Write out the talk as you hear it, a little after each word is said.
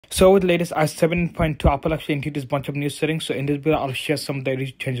So with the latest iOS 7.2, Apple actually introduced a bunch of new settings. So in this video, I'll share some that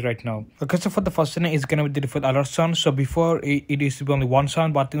is changed right now. Okay, so for the first setting, it's gonna be the default alert sound. So before it used to be only one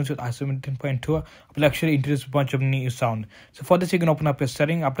sound, but things with iOS 17.2, Apple actually introduced a bunch of new sound. So for this, you can open up your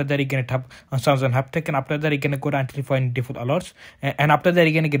setting. After that, you're gonna tap on sounds and haptic, and after that, you're gonna go down until you find default alerts, and after that,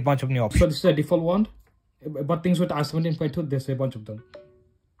 you're gonna get a bunch of new options. So this is the default one, but things with iOS 17.2, there's a bunch of them.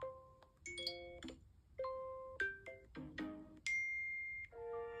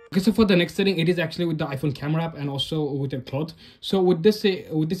 Okay, so for the next setting, it is actually with the iPhone camera app and also with your cloth. So with this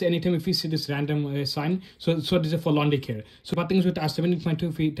anytime if you see this random sign, so this is for laundry care. So but things with iOS 17.2,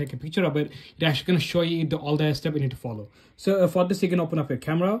 if you take a picture of it, it's actually going to show you all the steps you need to follow. So for this, you can open up your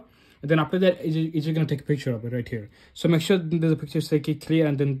camera, and then after that, it's going to take a picture of it right here. So make sure the picture is clear,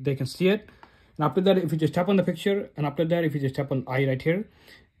 and then they can see it. And after that, if you just tap on the picture, and after that, if you just tap on eye right here,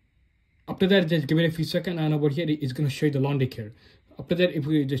 after that, just give it a few seconds, and over here, it's going to show you the laundry care. After that, if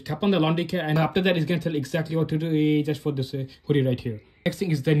we just tap on the laundry care, and after that, it's going to tell exactly what to do just for this hoodie right here. Next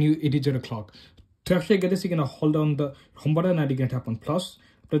thing is the new digital clock. To actually get this, you're going to hold on the home button and you're going to tap on plus.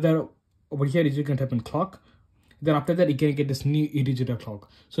 After that, over here, you're going to tap on clock. Then after that, you're going to get this new digital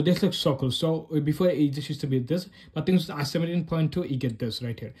clock. So this looks so cool. So before, it just used to be this, but things with iOS 17.2, you get this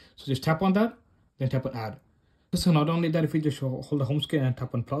right here. So just tap on that, then tap on add. So not only that, if you just hold the home screen and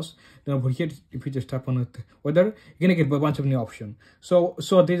tap on plus, then over here, if you just tap on it, weather, you're gonna get a bunch of new options. So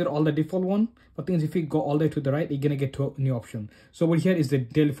these are all the default one, but things if you go all the way to the right, you're gonna get to a new option. So over here is the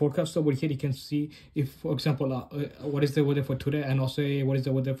daily forecast. So over here you can see if, for example, what is the weather for today, and also what is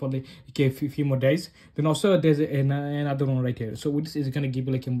the weather for the few more days. Then also there's another one right here. So this is gonna give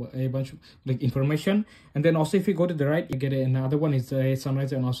you like a bunch of like information, and then also if you go to the right, you get another one is a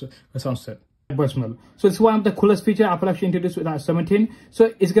sunrise and also a sunset. Voicemail. So it's one of the coolest feature Apple actually introduced with iOS 17.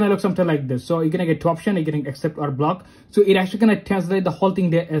 So it's gonna look something like this. So you're gonna get two options. You're getting accept or block. So it actually gonna translate the whole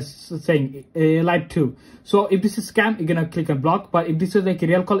thing there as saying live to. So if this is scam, you're gonna click on block. But if this is like a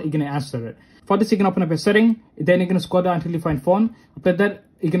real call, you're gonna answer it. For this, you can open up a setting. Then you're gonna scroll down until you find phone. After that,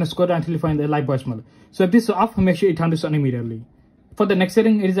 you're gonna scroll down until you find the live voicemail. So if this is off, make sure you turn this on immediately. For the next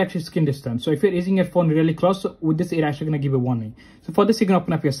setting, it is actually skin distance. So if you're using your phone really close, with this, it's actually going to give a warning. So for this, you can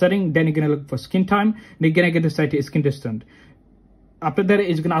open up your setting, then you're going to look for skin time, and you're going to get this right here, skin distance. After that,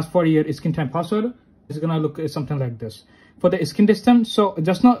 it's going to ask for your skin time password. It's going to look something like this. For the skin distance, so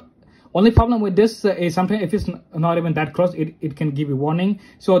just not, only problem with this is sometimes if it's not even that close, it can give a warning.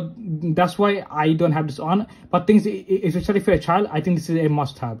 So that's why I don't have this on. But things, especially for a child, I think this is a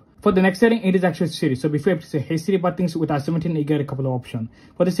must have. For the next setting, it is actually Siri. So before you say hey Siri, but things with iOS 17, you get a couple of options.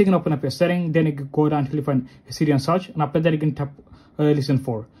 For this, you can open up your setting, then you can go down until you find Siri and search, and after that, you can tap listen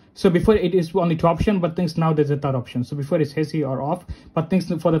for. So before it is only two options, but things now there's a third option. So before it's hey Siri or off, but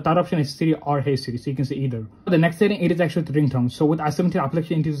things for the third option is Siri or hey Siri. So you can say either. For the next setting, it is actually the ringtone. So with iOS 17, Apple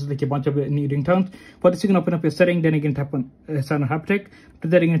actually introduces like a bunch of new ringtones. For this, you can open up your setting, then you can tap on sound haptic. After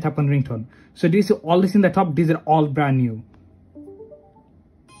that, you can tap on ringtone. So these all this in the top, these are all brand new.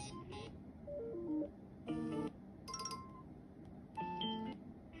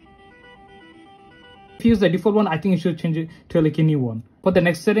 If you use the default one, I think you should change it to like a new one. For the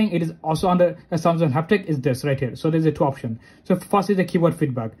next setting, it is also under sounds and haptic is this right here. So there's a two option. So first is the keyboard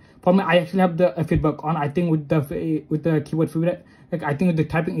feedback. For me, I actually have the feedback on. I think with the keyboard feedback, like I think with the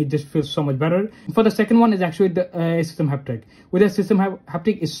typing, it just feels so much better. For the second one is actually the system haptic. With the system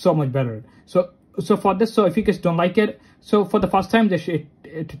haptic, is so much better. So for this, so if you guys don't like it, so for the first time, just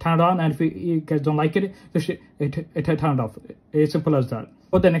turn it on, and if you guys don't like it, just turn it off. It's simple as that.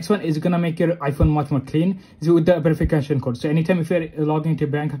 For the next one is gonna make your iPhone much more clean is with the verification code. So anytime if you're logging into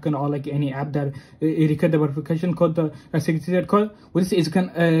bank account or like any app that record the verification code, the signature code, with this is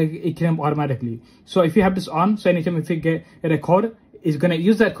gonna it came automatically. So if you have this on, so anytime if you get a code, it's gonna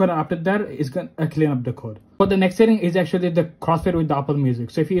use that code, and after that it's gonna clean up the code. For the next setting is actually the crossfade with the Apple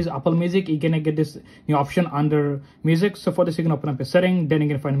Music. So if you use Apple Music, you're gonna get this new option under music. So for this, you can open up a setting, then you're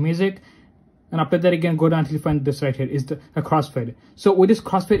gonna find music. And after that, again, go down until you find this right here is the crossfade. So with this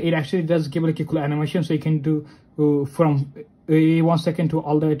crossfade, it actually does give like a cool animation. So you can do from 1 second to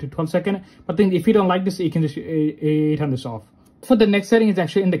all the way to 12 seconds. But then if you don't like this, you can just turn this off. For the next setting is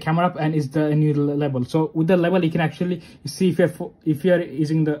actually in the camera app and is the new level. So with the level, you can actually see if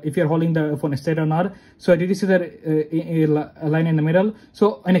you're holding the phone straight or not. So did you see the line in the middle?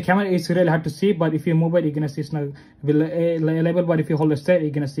 So in a camera, it's really hard to see, but if you move it, you're gonna see it's not label. But if you hold it straight,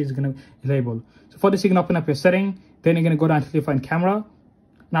 you're gonna see it's gonna label. So for this, you can open up your setting, then you're gonna go down until you find camera.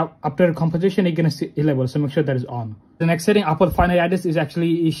 Now after composition, you're gonna see label, so make sure that is on. The next setting, Apple finally added is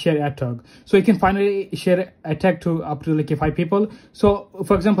actually share ad tag. So you can finally share a tag to up to like 5 people. So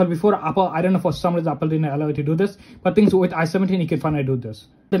for example, before Apple, I don't know, for some reason Apple didn't allow you to do this, but things with i17 you can finally do this.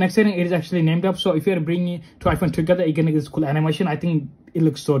 The next setting, it is actually named up. So if you're bringing two iPhone together, you're gonna get this cool animation. I think it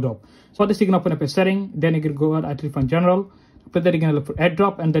looks so dope. So this, you can open up a setting, then you can go out actually from general. After that, you're gonna look for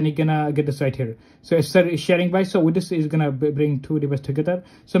AirDrop, and then you're gonna get this right here. So it's sharing by. So with this, is gonna bring two devices together.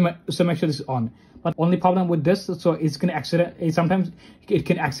 So make sure this is on. But only problem with this, so it's gonna accident. Sometimes it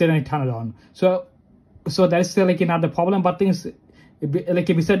can accidentally turn it on. So that is still like another problem. But things like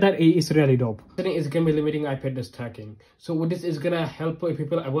if we said that, it's really dope. Setting is gonna be limiting IP address tracking. So what this is gonna help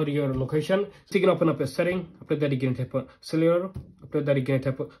people avoid your location. So you can open up a setting. After that, you're gonna tap on cellular. After that, you're gonna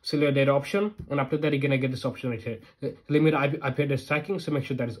tap on cellular data option, and after that, you're gonna get this option right here, limit IP address tracking. So make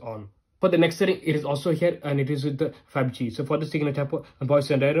sure that is on. For the next setting, it is also here, and it is with the 5G. So for this, you're gonna tap on voice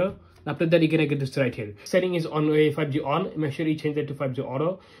and data. After that, you're gonna get this right here. Setting is on a 5G on. Make sure you change that to 5G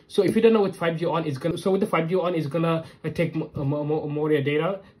auto. So if you don't know what 5G on is gonna, so with the 5G on, is gonna take more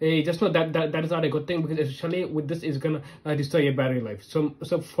data. Just know that is not a good thing, because especially with this, is gonna destroy your battery life. So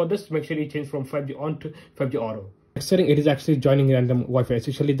for this, make sure you change from 5G on to 5G auto. Next setting, it is actually joining random Wi-Fi,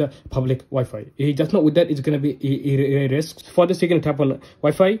 especially the public Wi-Fi. Just know with that, it's gonna be a risk. For this, you're gonna tap on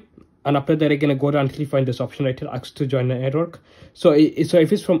Wi-Fi. And after that, you're gonna go down until you find this option right here, Aux to join the network. So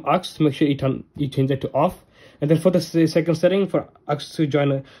if it's from Aux, make sure you change that to off. And then for the second setting, for Aux to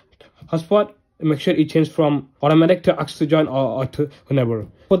join a hotspot, make sure you change from automatic to Aux to join, or to whenever.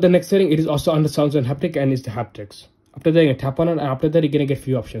 For the next setting, it is also under sounds and haptic, and it's the haptics. After that, you're gonna tap on it, and after that, you're gonna get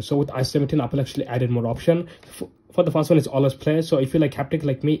few options. So with i17, Apple actually added more option. For the first one, is always play. So if you like haptic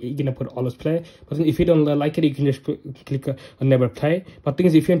like me, you're gonna put always play. But if you don't like it, you can just click on never play. But thing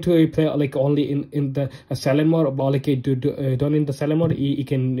is, if you want to play like only in the silent mode, or like don't in the silent mode, you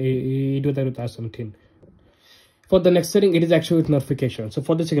can do that with i17. For the next setting, it is actually with notification. So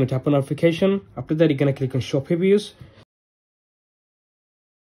for this, you're gonna tap on notification. After that, you're gonna click on show previews.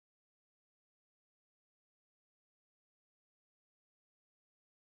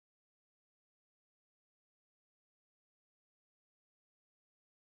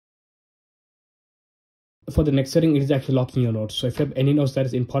 For the next setting, it is actually locking your notes. So if you have any notes that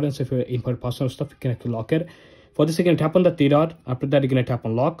is important, so if you import personal stuff, you can actually lock it. For this, you're going to tap on the three dot. After that, you're going to tap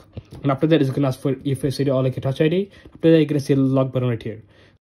on lock. And after that, it's going to ask for if you see or like a touch ID. After that, you're going to see the lock button right here.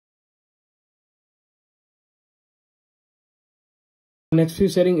 The next few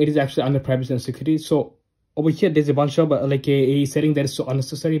setting, it is actually under privacy and security. So over here, there's a bunch of like a setting that is so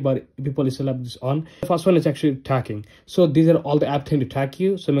unnecessary, but people still have this on. The first one is actually tracking. So these are all the apps trying to track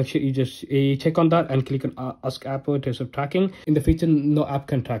you. So make sure you just check on that and click on ask Apple to start tracking. In the future, no app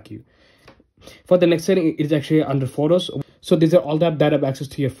can track you. For the next setting, it is actually under photos. So these are all the apps that have access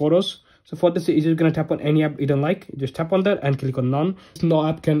to your photos. So for this, you're just gonna tap on any app you don't like. Just tap on that and click on none. No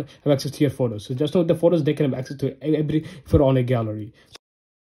app can have access to your photos. So just know the photos, they can have access to every photo on a gallery.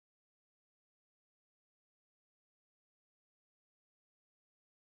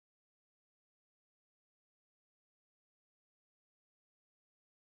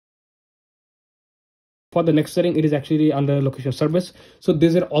 For the next setting, it is actually under location service. So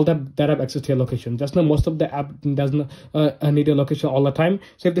these are all that have access to your location. Just know most of the app doesn't need a location all the time.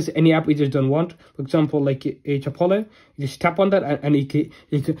 So if there's any app you just don't want, for example, like a Chipotle, you just tap on that and you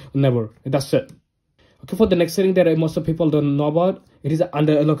can never. That's it. Okay, for the next setting that most of people don't know about, it is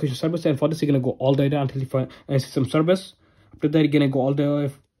under a location service. And for this, you're gonna go all the way down until you find a system service. After that, you're gonna go all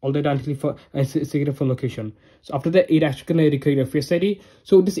the way down until you find a secret phone location. So after that, it actually gonna recreate your face ID.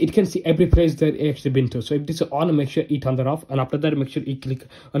 So this, it can see every place that you actually been to. So if this is on, make sure you turn that off. And after that, make sure you click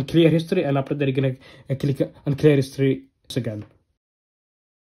on clear history. And after that, you're gonna click on clear history again.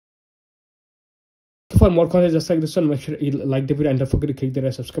 For more content just like this one, make sure you like the video and don't forget to click the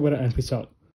red subscribe button, and peace out.